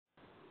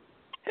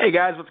Hey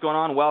guys, what's going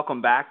on?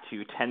 Welcome back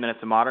to 10 Minutes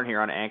of Modern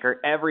here on Anchor.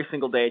 Every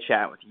single day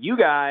chatting with you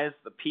guys,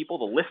 the people,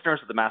 the listeners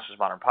of the Masters of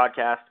Modern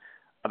podcast,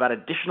 about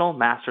additional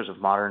Masters of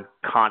Modern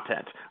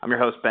content. I'm your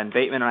host, Ben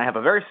Bateman, and I have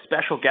a very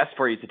special guest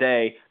for you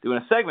today doing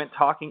a segment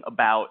talking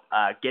about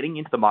getting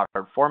into the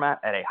modern format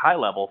at a high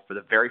level for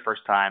the very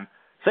first time.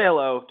 Say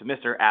hello to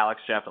Mr.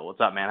 Alex Sheffield.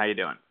 What's up, man? How you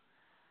doing?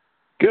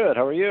 Good.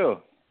 How are you?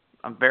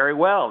 I'm very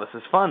well. This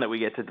is fun that we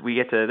get to.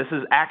 This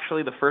is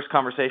actually the first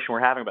conversation we're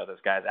having about this,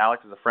 guys.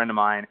 Alex is a friend of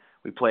mine.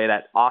 We play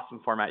that awesome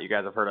format you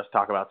guys have heard us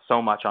talk about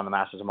so much on the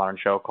Masters of Modern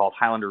show called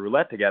Highlander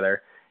Roulette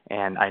together.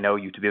 And I know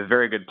you to be a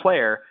very good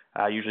player,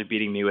 usually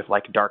beating me with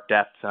like Dark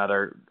Depths and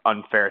other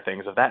unfair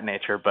things of that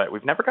nature. But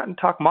we've never gotten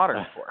to talk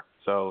Modern before,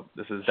 so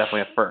this is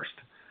definitely a first.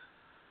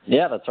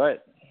 Yeah, that's right.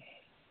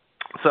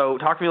 So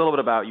talk to me a little bit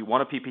about, you won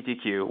a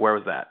PPTQ. Where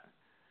was that?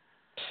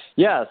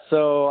 Yeah,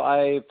 so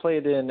I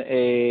played in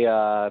a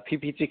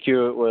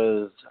PPTQ. It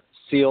was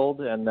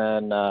sealed and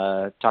then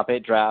top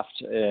 8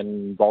 draft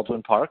in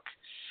Baldwin Park.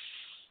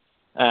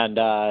 And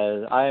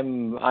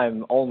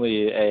I'm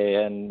only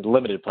a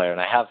limited player,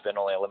 and I have been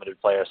only a limited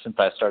player since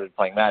I started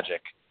playing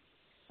Magic.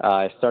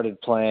 I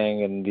started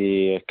playing in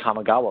the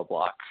Kamigawa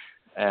block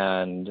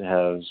and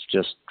have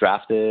just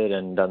drafted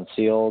and done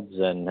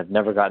sealeds and have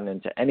never gotten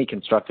into any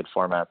constructed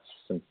formats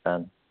since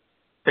then.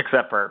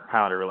 Except for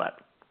Highlander Roulette.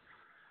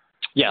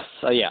 Yes,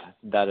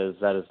 that is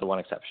the one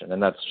exception,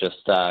 and that's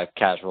just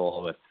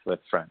casual with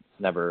friends,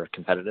 never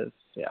competitive.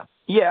 Yeah.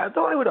 Yeah,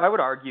 though I would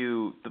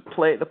argue the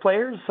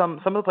players, some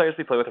of the players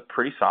we play with are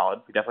pretty solid.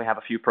 We definitely have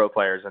a few pro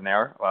players in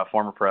there,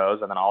 former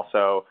pros, and then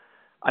also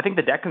I think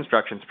the deck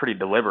construction is pretty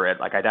deliberate.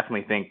 Like I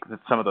definitely think that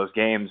some of those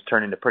games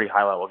turn into pretty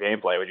high level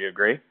gameplay. Would you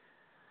agree?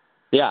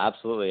 Yeah,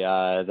 absolutely.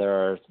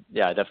 There are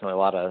definitely a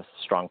lot of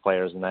strong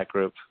players in that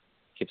group.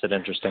 Keeps it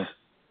interesting.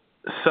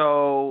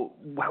 So,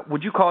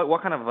 would you call it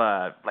what kind of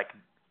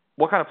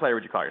player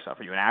would you call yourself?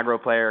 Are you an aggro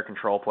player,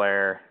 control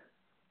player?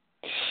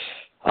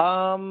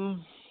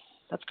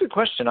 That's a good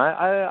question.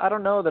 I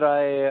don't know that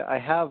I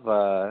have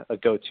a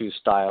go-to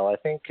style. I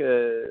think,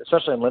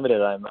 especially in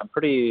limited, I'm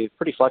pretty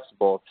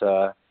flexible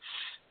to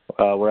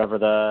wherever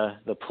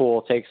the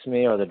pool takes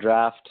me or the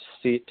draft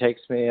seat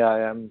takes me.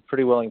 I am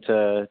pretty willing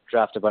to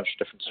draft a bunch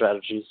of different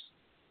strategies.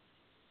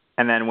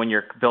 And then when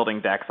you're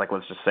building decks, like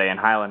let's just say in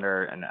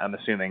Highlander, and I'm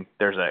assuming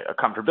there's a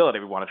comfortability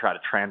we want to try to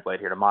translate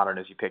here to Modern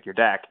as you pick your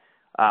deck.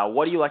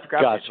 What do you like to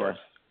gravitate towards?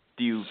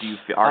 Are you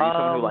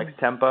someone who likes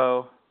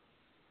tempo?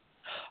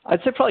 I'd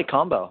say probably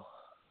combo.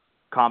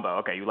 Combo,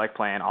 okay. You like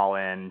playing all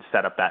in,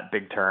 set up that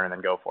big turn, and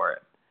then go for it.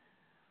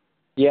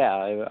 Yeah,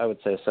 I would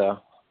say so.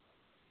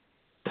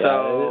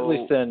 At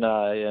least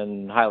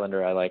in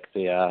Highlander, I like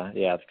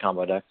the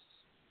combo decks.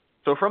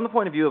 So from the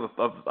point of view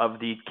of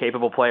the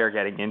capable player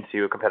getting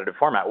into a competitive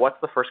format,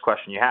 what's the first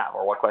question you have,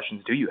 or what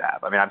questions do you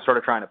have? I mean, I'm sort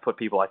of trying to put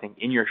people, I think,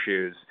 in your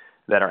shoes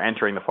that are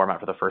entering the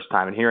format for the first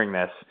time and hearing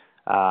this.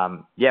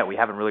 We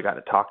haven't really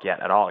gotten to talk yet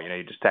at all.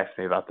 You just texted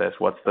me about this.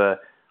 What's the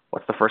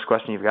first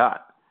question you've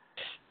got?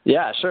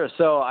 Yeah, sure.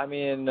 So, I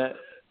mean,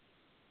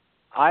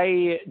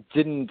 I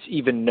didn't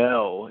even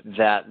know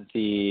that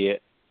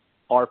the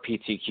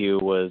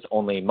RPTQ was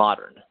only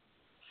Modern.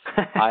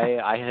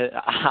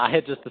 I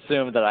had just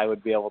assumed that I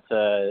would be able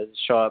to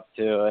show up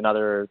to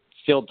another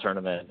field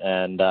tournament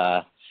and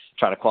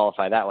try to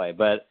qualify that way.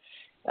 But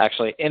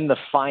actually, in the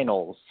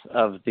finals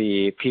of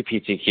the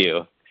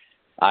PPTQ,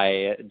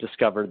 I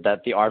discovered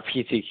that the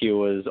RPTQ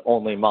was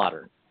only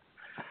Modern.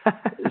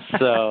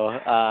 So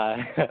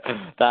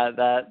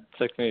that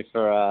took me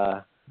for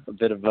a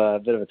bit of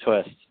a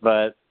twist.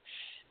 But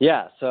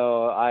yeah,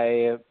 so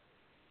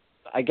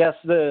I guess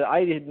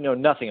I didn't know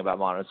nothing about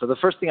Modern. So the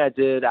first thing I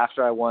did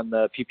after I won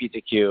the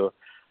PPTQ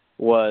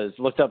was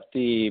looked up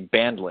the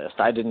banned list.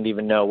 I didn't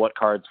even know what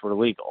cards were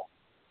legal.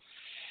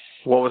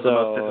 What was the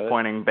most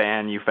disappointing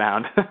ban you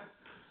found?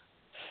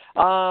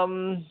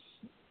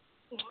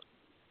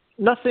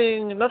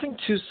 Nothing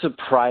too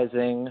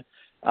surprising.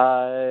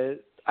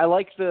 I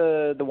like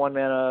the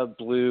 1-mana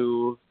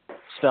blue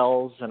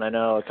spells, and I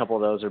know a couple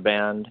of those are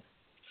banned.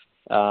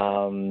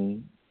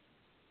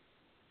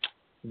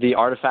 The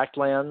artifact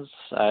lands,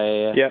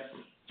 I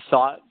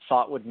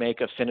thought would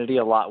make Affinity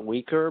a lot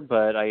weaker,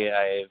 but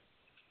I've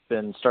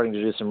been starting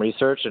to do some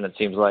research, and it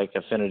seems like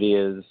Affinity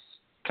is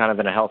kind of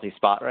in a healthy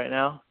spot right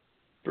now.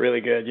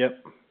 Really good,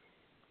 yep.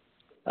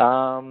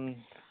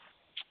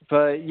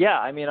 But yeah,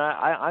 I mean,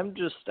 I'm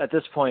just at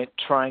this point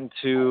trying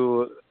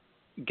to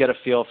get a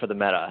feel for the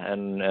meta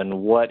and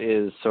what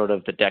is sort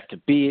of the deck to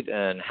beat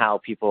and how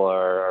people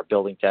are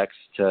building decks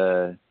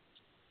to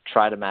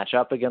try to match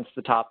up against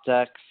the top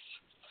decks.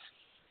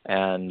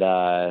 And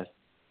trying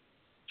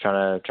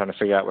to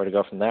figure out where to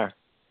go from there.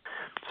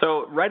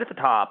 So right at the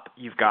top,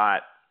 you've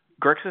got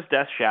Grixis,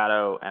 Death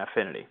Shadow, and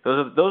Affinity.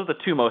 Those are the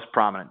two most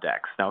prominent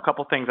decks. Now, a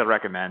couple things I'd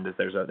recommend is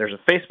there's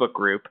a Facebook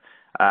group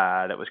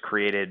that was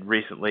created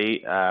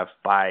recently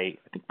by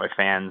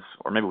fans,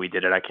 or maybe we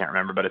did it, I can't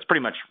remember, but it's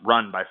pretty much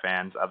run by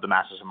fans of the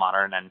Masters of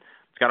Modern, and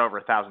it's got over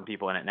 1,000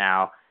 people in it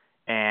now.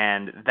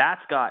 And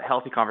that's got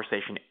healthy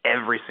conversation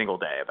every single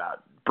day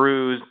about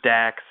brews,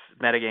 decks,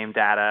 metagame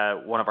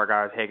data. One of our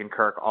guys, Hagen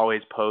Kirk,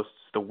 always posts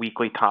the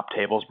weekly top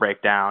tables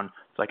breakdown.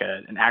 It's like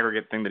an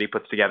aggregate thing that he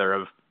puts together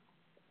of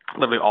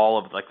literally all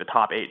of like the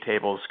top 8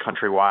 tables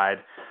countrywide.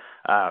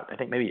 I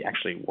think maybe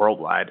actually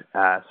worldwide.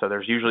 So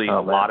there's usually a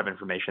lot of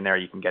information there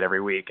you can get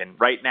every week. And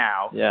right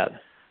now,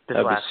 this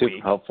last be super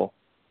week, helpful.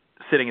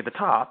 Sitting at the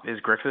top is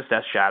Grixis,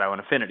 Death Shadow,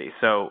 and Affinity.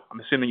 So I'm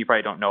assuming you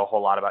probably don't know a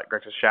whole lot about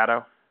Grixis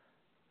Shadow.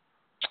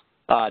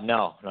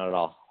 No, not at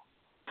all.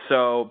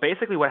 So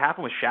basically what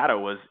happened with Shadow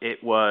was it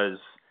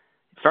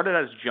started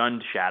as Jund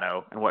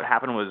Shadow, and what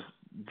happened was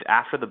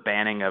after the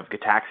banning of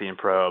Gitaxian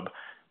Probe,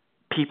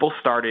 people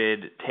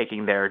started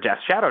taking their Death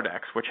Shadow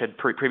decks, which had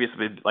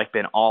previously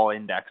been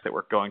all-in decks that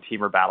were going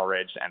Temur Battle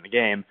Rage to end the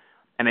game,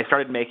 and they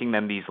started making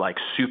them these like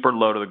super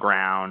low to the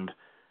ground.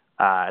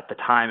 At the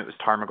time, it was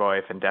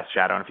Tarmogoyf and Death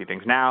Shadow and a few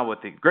things. Now,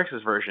 with the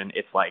Grixis version,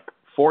 it's like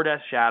 4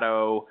 Death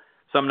Shadow,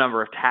 some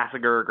number of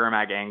Tasigur,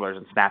 Gurmag Anglers,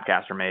 and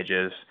Snapcaster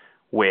Mages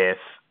with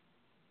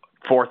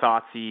 4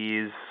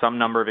 Thoughtseize, some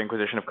number of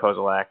Inquisition of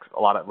Kozilek.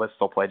 A lot of lists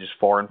will play just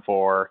 4 and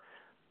 4.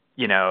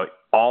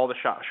 All the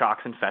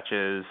shocks and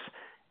fetches.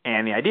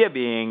 And the idea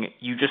being,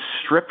 you just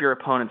strip your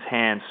opponent's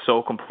hand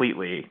so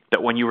completely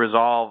that when you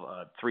resolve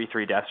a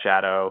 3/3 Death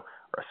Shadow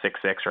or a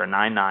 6/6 or a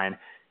 9/9,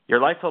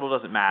 your life total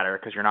doesn't matter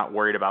because you're not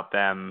worried about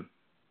them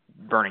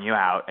burning you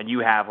out, and you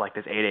have like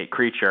this 8/8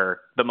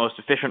 creature, the most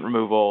efficient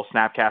removal,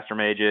 Snapcaster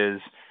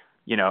Mages,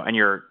 and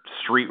your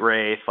Street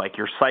Wraith, like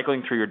you're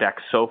cycling through your deck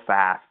so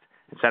fast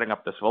and setting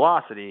up this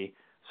velocity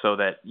so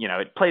that,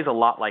 it plays a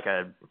lot like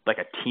a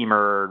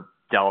Temur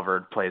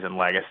Delver plays in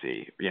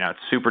Legacy. It's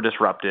super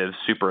disruptive,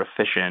 super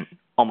efficient,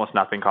 almost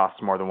nothing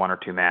costs more than 1 or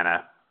 2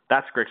 mana.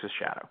 That's Grixis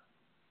Shadow.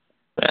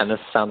 And this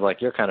sounds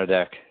like your kind of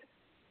deck.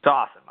 It's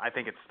awesome. I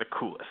think it's the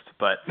coolest,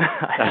 but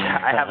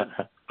I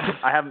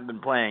haven't been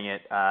playing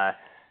it.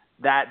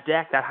 That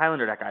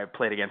Highlander deck I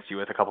played against you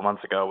with a couple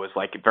months ago was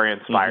like very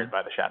inspired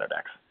by the Shadow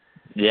decks.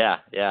 Yeah,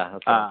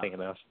 that's what I'm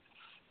thinking of.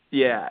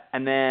 Yeah,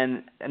 and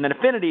then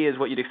Affinity is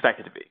what you'd expect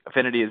it to be.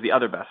 Affinity is the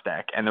other best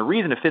deck, and the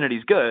reason Affinity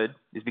is good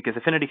is because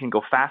Affinity can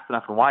go fast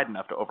enough and wide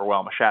enough to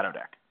overwhelm a Shadow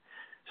deck.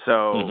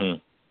 So,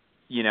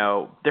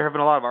 there have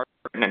been a lot of arguments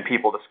and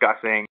people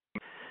discussing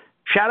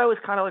Shadow is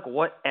kind of like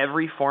what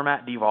every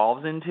format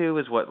devolves into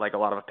is what like a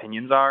lot of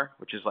opinions are,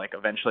 which is like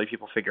eventually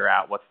people figure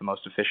out what's the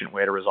most efficient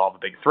way to resolve a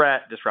big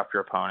threat, disrupt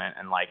your opponent,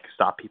 and like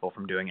stop people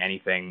from doing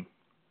anything,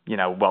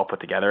 well put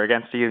together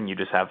against you, and you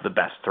just have the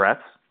best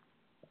threats.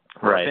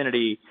 Right.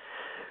 Affinity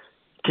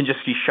can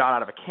just be shot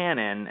out of a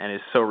cannon and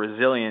is so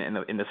resilient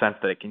in the sense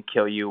that it can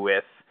kill you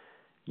with,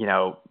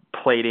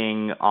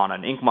 plating on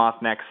an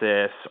Inkmoth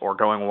Nexus or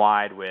going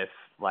wide with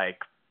like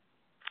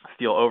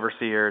Steel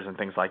Overseers and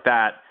things like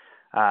that.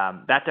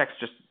 That deck's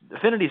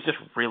Affinity is just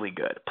really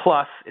good.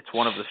 Plus, it's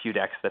one of the few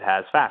decks that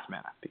has fast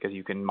mana because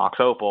you can Mox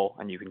Opal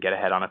and you can get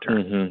ahead on a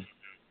turn.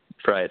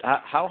 Mm-hmm. Right.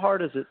 How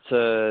hard is it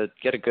to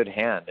get a good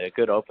hand, a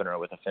good opener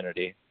with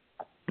Affinity?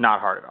 Not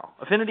hard at all.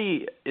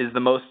 Affinity is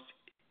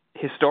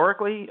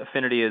historically,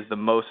 Affinity is the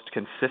most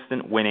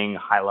consistent winning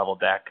high-level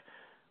deck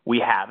we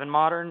have in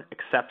Modern,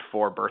 except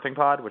for Birthing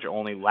Pod, which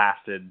only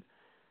lasted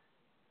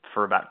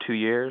for about 2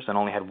 years and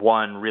only had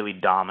one really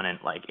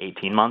dominant,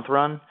 18-month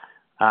run.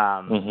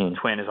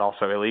 Twin is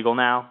also illegal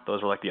now.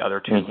 Those are like the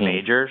other two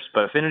majors.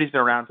 But Affinity's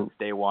been around since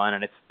day one,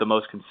 and it's the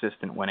most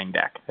consistent winning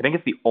deck. I think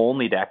it's the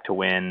only deck to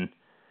win.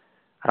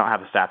 I don't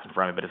have the stats in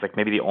front of me, but it's like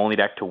maybe the only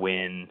deck to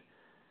win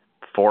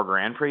 4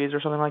 Grand Prix or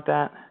something like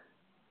that.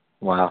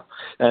 Wow.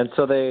 And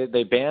so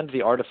they banned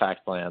the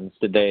artifact lands.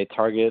 Did they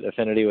target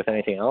Affinity with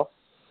anything else?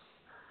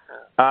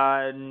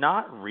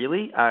 Not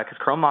really, because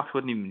Chrome Mox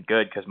wouldn't even be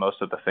good because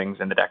most of the things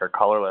in the deck are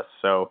colorless.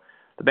 So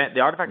the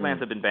artifact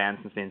lands have been banned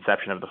since the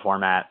inception of the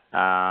format.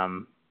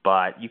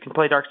 But you can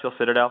play Darksteel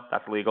Citadel.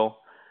 That's legal.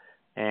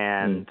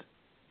 And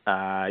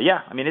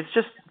it's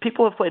just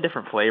people have played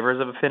different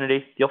flavors of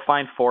Affinity. You'll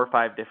find 4 or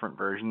 5 different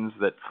versions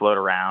that float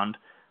around.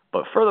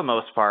 But for the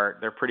most part,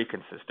 they're pretty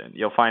consistent.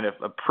 You'll find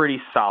a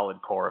pretty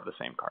solid core of the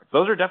same cards.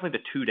 Those are definitely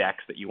the 2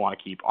 decks that you want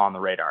to keep on the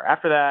radar.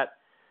 After that,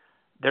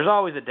 there's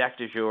always a deck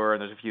du jour,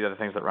 and there's a few other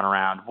things that run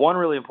around. One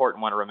really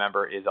important one to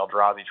remember is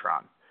Eldrazi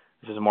Tron.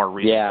 This is a more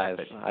recent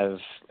deck. Yeah, I've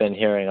been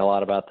hearing a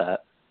lot about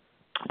that.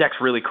 Deck's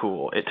really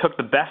cool. It took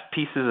the best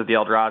pieces of the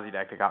Eldrazi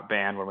deck that got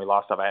banned when we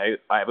lost to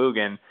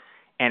Ugin,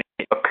 and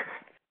it took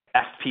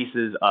best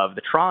pieces of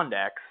the Tron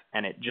decks,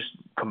 and it just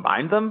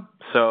combined them.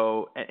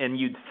 So, and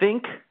you'd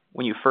think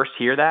when you first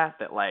hear that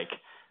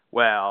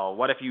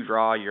what if you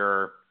draw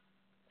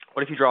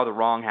the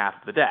wrong half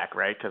of the deck,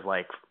 right? Because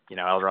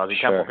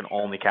Eldrazi Temple can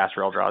only cast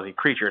for Eldrazi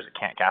creatures. It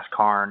can't cast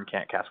Karn,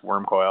 can't cast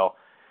Wormcoil.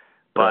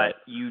 But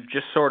you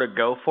just sort of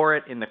go for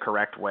it in the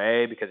correct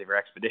way because of your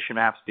expedition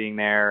maps being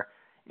there,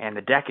 and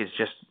the deck is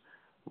just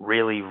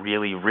really,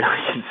 really, really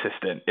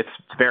consistent. It's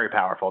very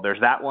powerful. There's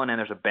that one, and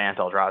there's a Bant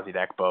Eldrazi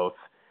deck both.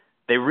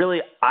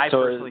 I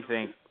personally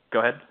think... Go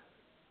ahead.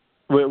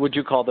 Would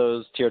you call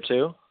those tier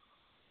 2?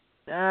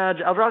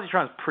 Eldrazi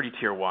Tron is pretty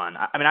tier 1.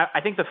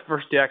 I think the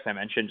first decks I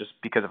mentioned, just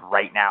because of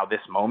right now, this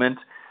moment,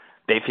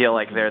 they feel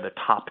like they're the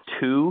top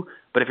 2.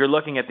 But if you're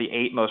looking at the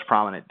 8 most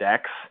prominent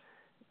decks,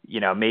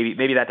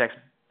 maybe that deck's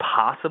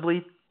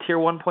possibly tier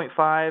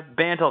 1.5.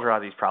 Bant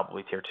Eldrazi is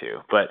probably tier 2,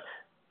 but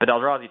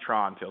Eldrazi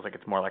Tron feels like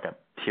it's more like a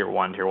tier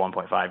 1, tier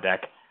 1.5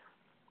 deck.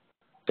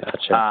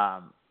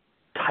 Gotcha.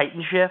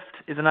 Titan Shift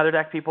is another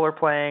deck people are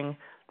playing.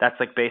 That's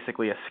like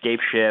basically a Scape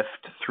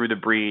Shift, Through the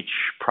Breach,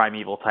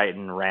 Primeval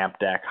Titan, ramp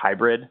deck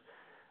hybrid. It's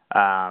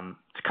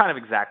kind of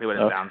exactly what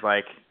it sounds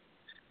like.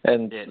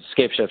 And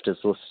Scape Shift is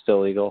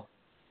still legal?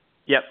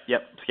 Yep.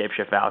 Scape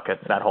Shift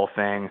Valakut, that whole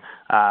thing.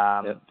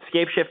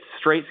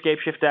 Straight Scape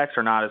Shift decks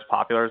are not as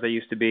popular as they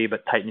used to be,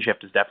 but Titan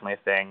Shift is definitely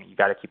a thing. You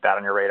got to keep that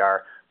on your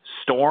radar.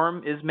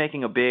 Storm is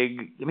making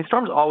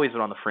Storm's always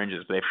been on the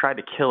fringes, but they've tried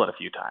to kill it a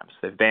few times.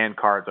 They've banned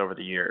cards over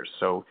the years.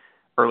 So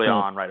early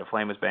on, Rite of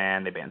Flame was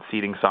banned. They banned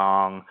Seething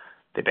Song.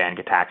 They banned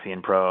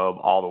Gitaxian Probe.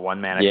 All the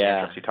one-mana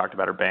cantrips you talked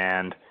about are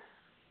banned.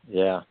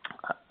 Yeah.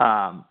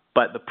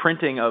 But the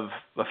printing of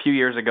a few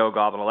years ago,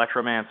 Goblin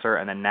Electromancer,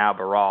 and then now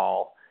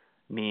Baral,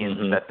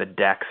 means that the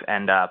decks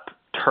end up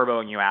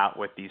turboing you out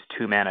with these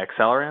 2-mana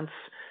accelerants,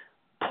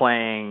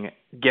 playing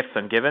Gifts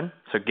Ungiven.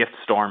 So Gift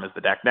Storm is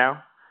the deck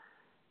now.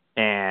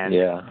 And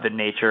the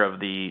nature of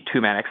the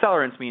 2-mana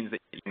accelerants means that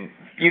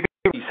you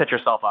can set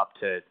yourself up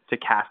to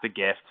cast a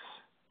gift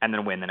and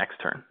then win the next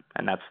turn.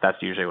 And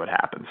that's usually what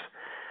happens.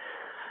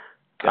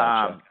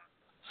 Gotcha.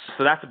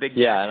 So that's a big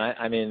deck.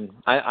 And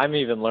I'm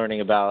even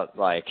learning about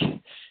like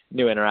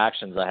new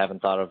interactions I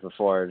haven't thought of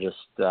before, just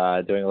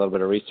doing a little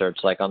bit of research,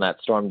 like on that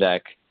Storm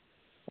deck,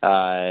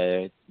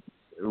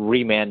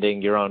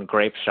 remanding your own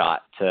Grape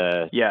Shot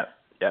to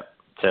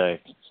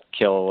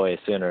kill away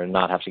sooner and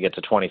not have to get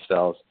to 20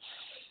 spells.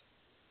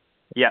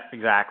 Yeah,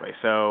 exactly.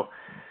 So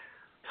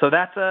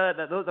that's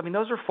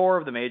those are 4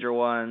 of the major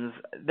ones.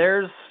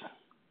 There's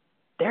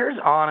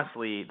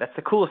honestly, that's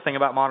the coolest thing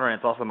about Modern, and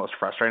it's also the most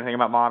frustrating thing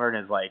about Modern,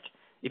 is like,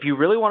 if you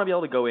really want to be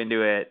able to go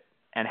into it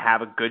and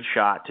have a good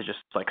shot to just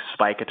like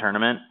spike a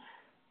tournament,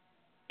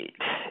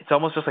 it's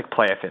almost just like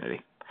play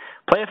Affinity.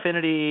 Play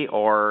Affinity,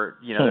 or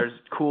there's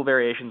cool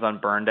variations on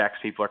burn decks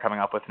people are coming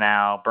up with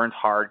now. Burn's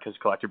hard because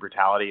Collective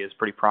Brutality is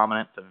pretty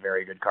prominent. It's a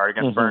very good card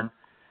against burn.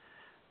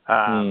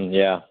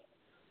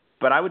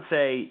 But I would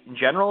say, in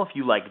general, if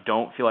you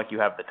don't feel like you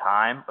have the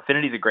time,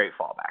 Affinity is a great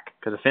fallback.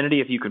 Because Affinity,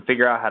 if you can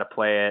figure out how to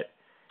play it,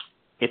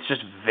 it's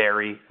just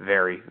very,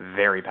 very,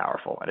 very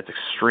powerful, and it's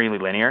extremely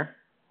linear.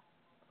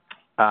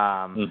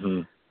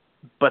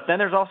 But then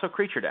there's also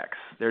creature decks.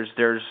 There's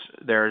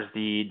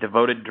the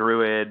Devoted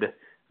Druid,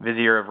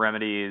 Vizier of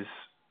Remedies,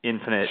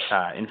 infinite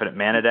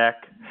mana deck.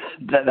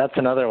 That's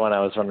another one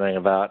I was wondering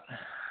about.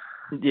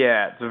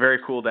 Yeah, it's a very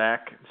cool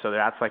deck. So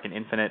that's like an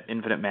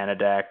infinite mana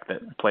deck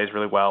that plays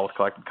really well with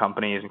Collected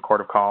Companies and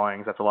Court of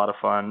Callings. That's a lot of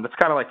fun. That's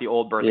kind of like the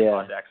old Birthing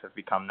Blood decks have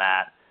become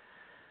that.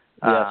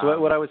 Yeah, so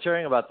what I was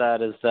hearing about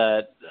that is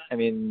that,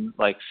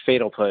 like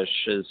Fatal Push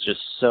is just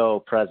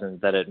so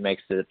present that it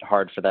makes it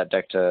hard for that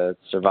deck to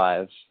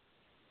survive.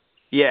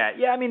 Yeah,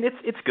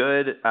 it's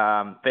good.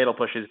 Fatal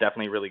Push is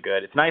definitely really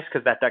good. It's nice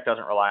because that deck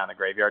doesn't rely on the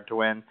graveyard to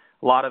win.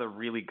 A lot of the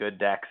really good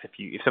decks,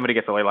 if somebody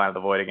gets a Leyline of the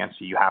Void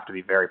against you, you have to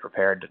be very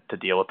prepared to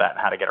deal with that and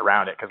how to get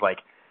around it. Because like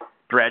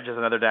Dredge is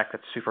another deck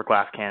that's super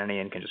glass cannony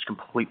and can just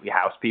completely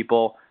house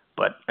people.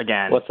 But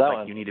again, what's that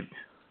one? You need to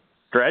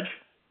Dredge.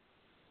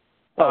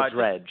 Oh,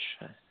 Dredge.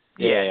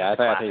 Yeah. I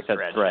thought you said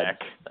Dredge.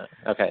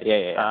 Okay.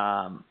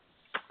 Yeah.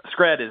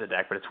 Skred is a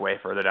deck, but it's way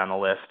further down the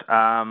list.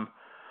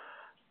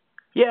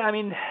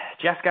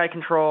 Jeskai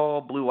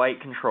control,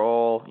 blue-white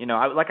control.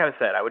 Like I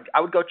said, I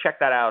would go check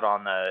that out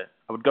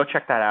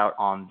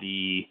on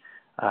the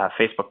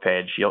Facebook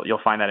page.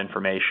 You'll find that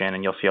information,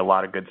 and you'll see a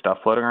lot of good stuff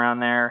floating around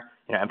there.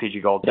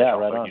 MTG Gold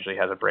usually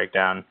has a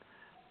breakdown.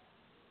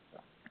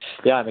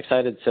 Yeah, I'm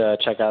excited to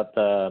check out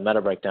the meta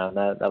breakdown.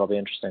 That'll be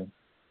interesting.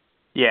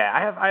 Yeah,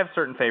 I have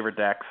certain favorite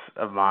decks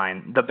of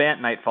mine. The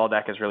Bant Nightfall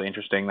deck is really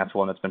interesting. That's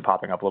one that's been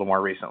popping up a little more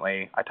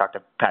recently. I talked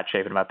to Pat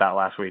Chapin about that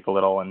last week a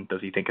little, and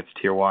does he think it's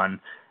tier 1?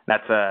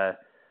 That's a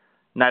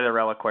Night of the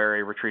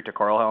Reliquary Retreat to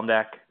Coralhelm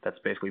deck that's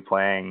basically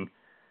playing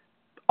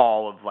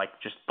all of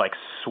just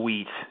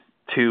sweet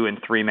 2 and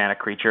 3 mana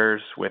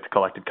creatures with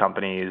Collected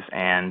Companies,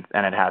 and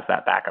it has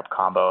that backup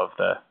combo of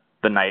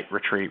the Night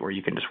Retreat where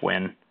you can just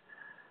win.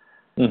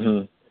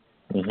 So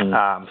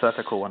that's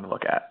a cool one to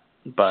look at.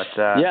 But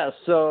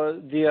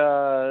so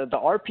the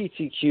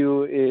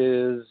RPTQ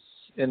is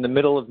in the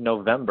middle of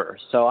November,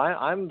 so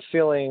I'm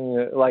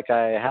feeling like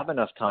I have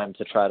enough time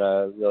to try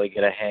to really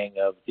get a hang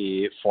of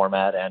the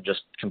format and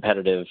just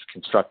competitive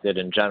constructed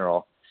in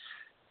general.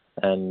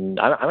 And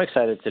I'm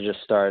excited to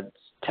just start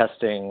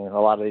testing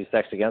a lot of these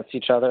decks against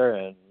each other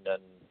and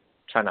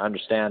trying to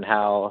understand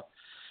how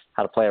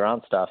to play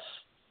around stuff.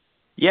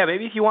 Yeah,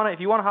 maybe if you want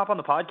to hop on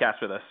the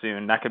podcast with us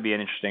soon, that could be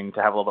interesting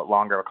to have a little bit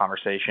longer of a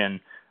conversation.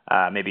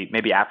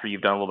 Maybe after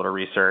you've done a little bit of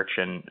research,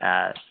 and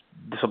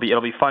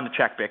it'll be fun to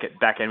check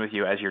back in with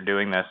you as you're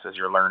doing this, as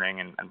you're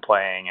learning and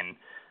playing and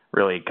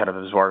really kind of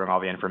absorbing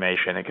all the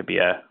information. It could be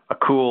a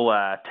cool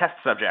test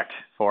subject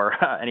for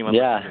anyone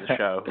listening to the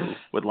show who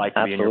would like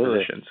to be in your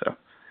position. So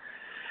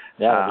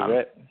yeah, that'd be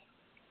great.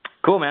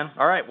 Cool, man.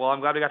 All right. Well, I'm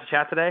glad we got to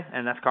chat today,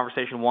 and that's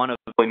conversation 1 of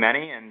hopefully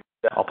many, and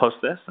I'll post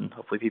this, and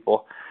hopefully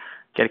people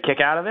get a kick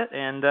out of it.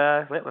 And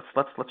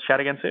let's chat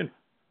again soon.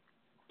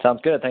 Sounds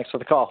good. Thanks for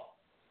the call.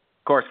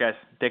 Of course, guys.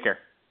 Take care.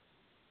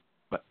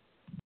 Bye.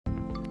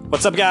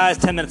 What's up, guys?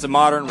 10 Minutes of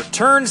Modern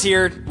returns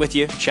here with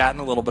you, chatting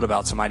a little bit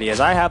about some ideas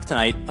I have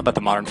tonight about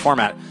the Modern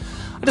format.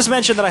 I just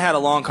mentioned that I had a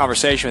long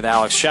conversation with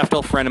Alex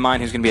Scheftel, a friend of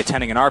mine who's going to be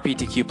attending an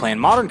RPTQ playing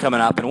Modern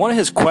coming up, and one of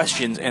his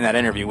questions in that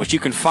interview, which you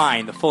can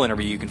find, the full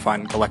interview you can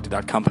find on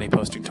Collected.company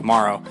posting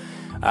tomorrow,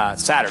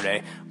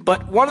 Saturday,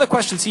 but one of the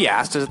questions he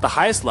asked is, at the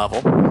highest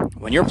level,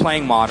 when you're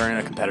playing Modern in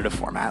a competitive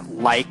format,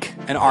 like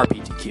an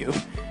RPTQ,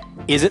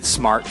 is it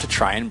smart to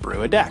try and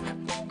brew a deck?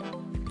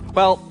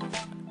 Well,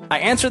 I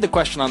answered the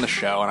question on the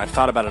show, and I've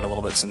thought about it a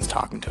little bit since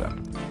talking to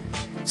him.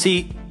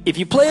 See, if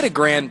you play at a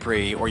Grand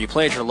Prix or you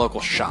play at your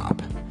local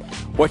shop,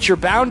 what you're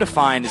bound to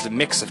find is a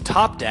mix of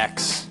top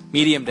decks,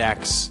 medium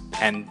decks,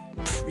 and,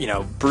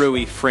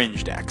 brewy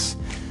fringe decks.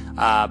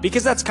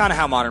 Because that's kind of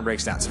how Modern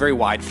breaks down. It's a very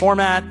wide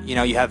format. You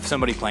have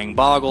somebody playing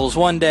Boggles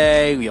one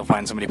day, you'll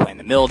find somebody playing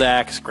the mill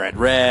decks,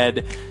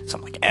 Red,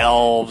 something like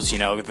Elves,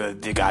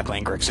 the guy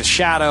playing Grixis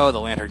Shadow,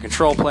 the Lantern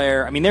Control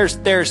player. I mean, there's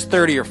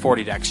 30 or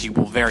 40 decks you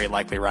will very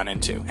likely run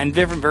into, and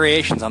different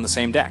variations on the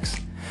same decks.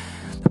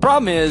 The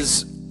problem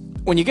is,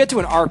 when you get to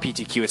an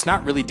RPTQ, it's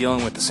not really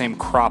dealing with the same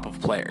crop of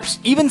players.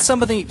 Even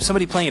somebody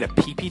playing at a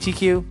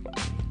PPTQ,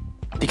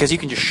 because you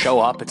can just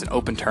show up, it's an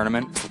open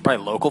tournament, it's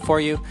probably local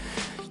for you,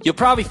 you'll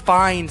probably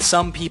find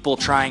some people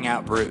trying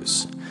out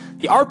brews.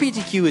 The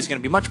RPTQ is going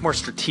to be much more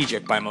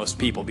strategic by most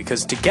people,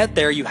 because to get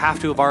there, you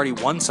have to have already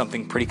won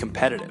something pretty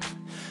competitive.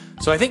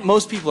 So I think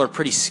most people are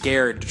pretty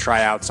scared to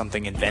try out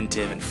something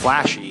inventive and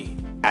flashy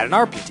at an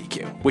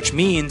RPTQ, which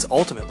means,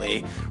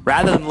 ultimately,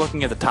 rather than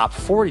looking at the top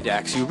 40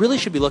 decks, you really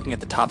should be looking at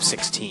the top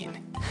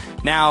 16.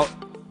 Now,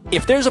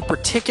 if there's a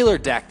particular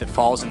deck that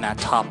falls in that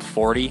top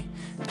 40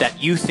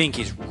 that you think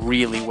is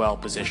really well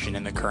positioned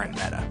in the current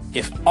meta,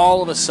 if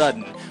all of a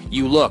sudden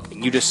you look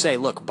and you just say,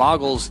 look,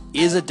 Boggles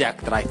is a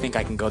deck that I think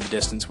I can go the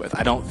distance with.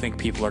 I don't think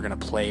people are going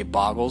to play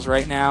Boggles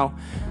right now,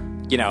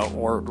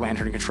 or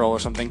Lantern Control or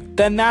something,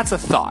 then that's a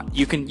thought.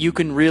 You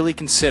can really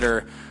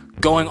consider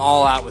going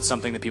all out with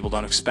something that people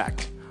don't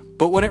expect.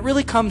 But when it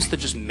really comes to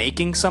just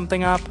making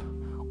something up,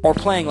 or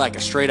playing like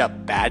a straight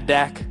up bad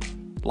deck,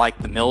 like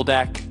the mill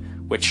deck,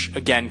 which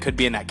again could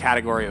be in that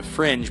category of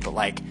fringe, but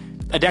like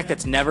a deck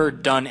that's never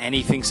done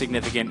anything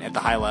significant at the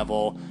high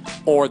level,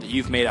 or that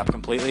you've made up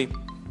completely,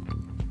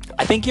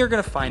 I think you're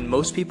going to find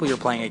most people you're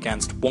playing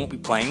against won't be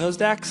playing those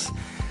decks.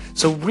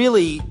 So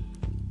really,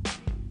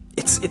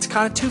 it's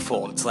kind of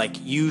twofold. It's like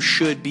you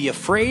should be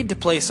afraid to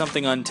play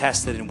something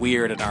untested and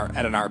weird at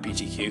an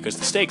RPTQ because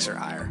the stakes are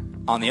higher.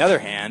 On the other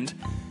hand,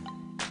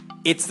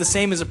 it's the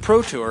same as a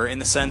Pro Tour in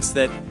the sense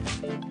that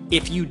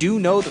if you do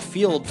know the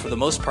field for the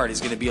most part is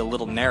going to be a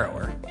little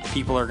narrower,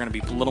 people are going to be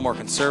a little more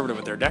conservative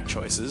with their deck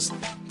choices,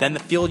 then the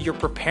field you're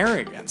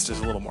preparing against is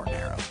a little more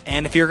narrow.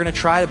 And if you're going to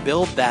try to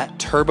build that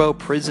Turbo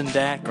Prison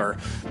deck, or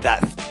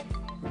that,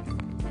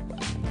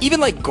 even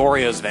like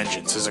Goryo's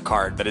Vengeance is a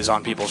card that is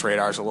on people's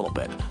radars a little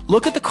bit.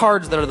 Look at the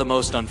cards that are the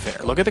most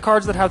unfair. Look at the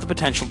cards that have the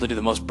potential to do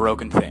the most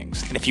broken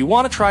things. And if you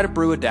want to try to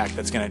brew a deck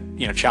that's going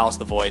to, Chalice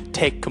the Void,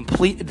 take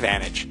complete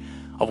advantage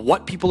of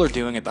what people are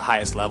doing at the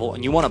highest level,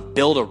 and you want to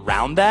build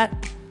around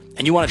that,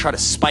 and you want to try to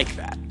spike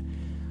that.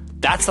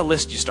 That's the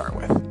list you start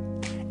with.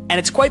 And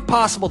it's quite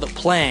possible that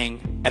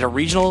playing at a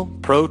regional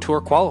Pro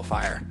Tour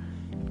qualifier,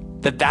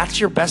 that's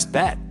your best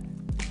bet,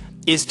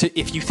 is to,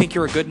 if you think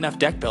you're a good enough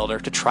deck builder,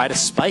 to try to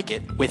spike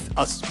it with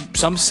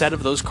some set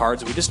of those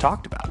cards that we just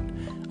talked about.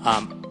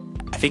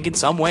 I think in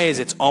some ways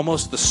it's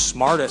almost the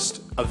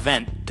smartest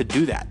event to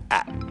do that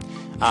at.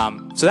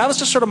 So that was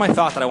just sort of my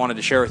thought that I wanted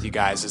to share with you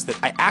guys, is that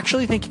I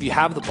actually think if you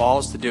have the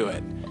balls to do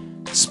it,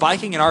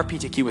 spiking an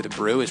RPTQ with a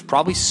brew is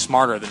probably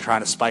smarter than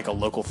trying to spike a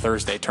local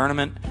Thursday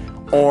tournament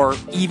or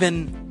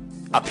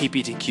even a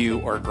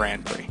PPTQ or a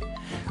Grand Prix.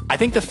 I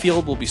think the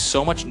field will be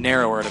so much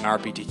narrower at an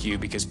RPTQ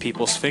because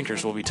people's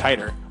sphincters will be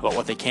tighter about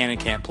what they can and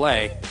can't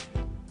play,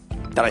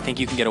 that I think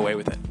you can get away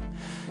with it.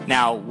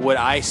 Now, would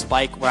I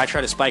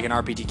try to spike an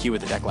RPTQ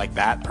with a deck like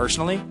that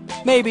personally?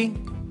 Maybe.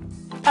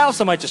 I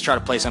also might just try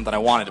to play something I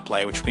wanted to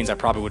play, which means I would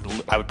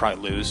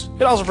probably lose.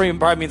 It also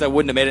probably means I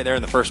wouldn't have made it there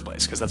in the first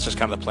place, because that's just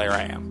kind of the player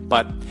I am.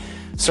 But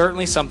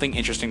certainly something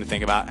interesting to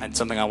think about, and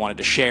something I wanted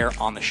to share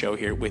on the show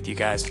here with you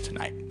guys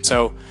tonight.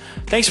 So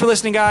thanks for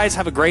listening, guys.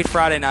 Have a great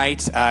Friday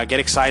night. Get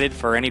excited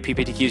for any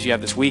PPTQs you have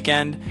this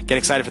weekend. Get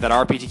excited for that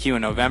RPTQ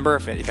in November,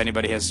 if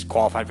anybody has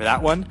qualified for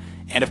that one.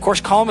 And, of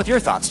course, call in with your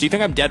thoughts. Do you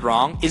think I'm dead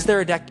wrong? Is there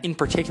a deck in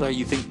particular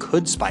you think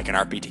could spike an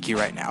RPTQ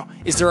right now?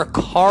 Is there a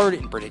card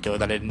in particular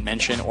that I didn't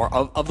mention, or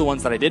of the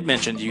ones that I did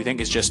mention, do you think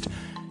is just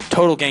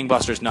total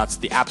gangbusters nuts,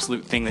 the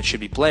absolute thing that should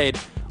be played?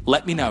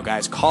 let me know,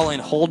 guys. Call in,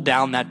 hold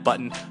down that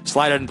button,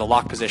 slide it into the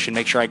lock position,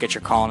 make sure I get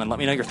your call in, and let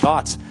me know your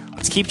thoughts.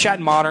 Let's keep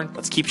chatting Modern.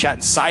 Let's keep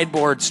chatting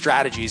sideboard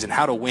strategies and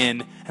how to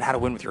win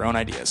with your own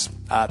ideas.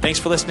 Thanks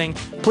for listening.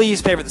 Please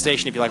favorite the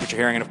station if you like what you're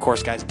hearing. And of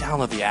course, guys,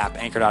 download the app,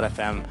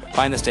 Anchor.fm,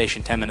 find the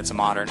station 10 Minutes of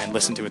Modern, and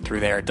listen to it through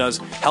there. It does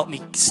help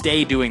me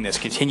stay doing this,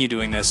 continue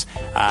doing this,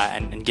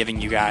 and giving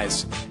you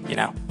guys,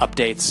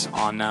 updates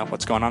on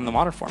what's going on in the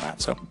Modern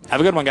format. So have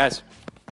a good one, guys.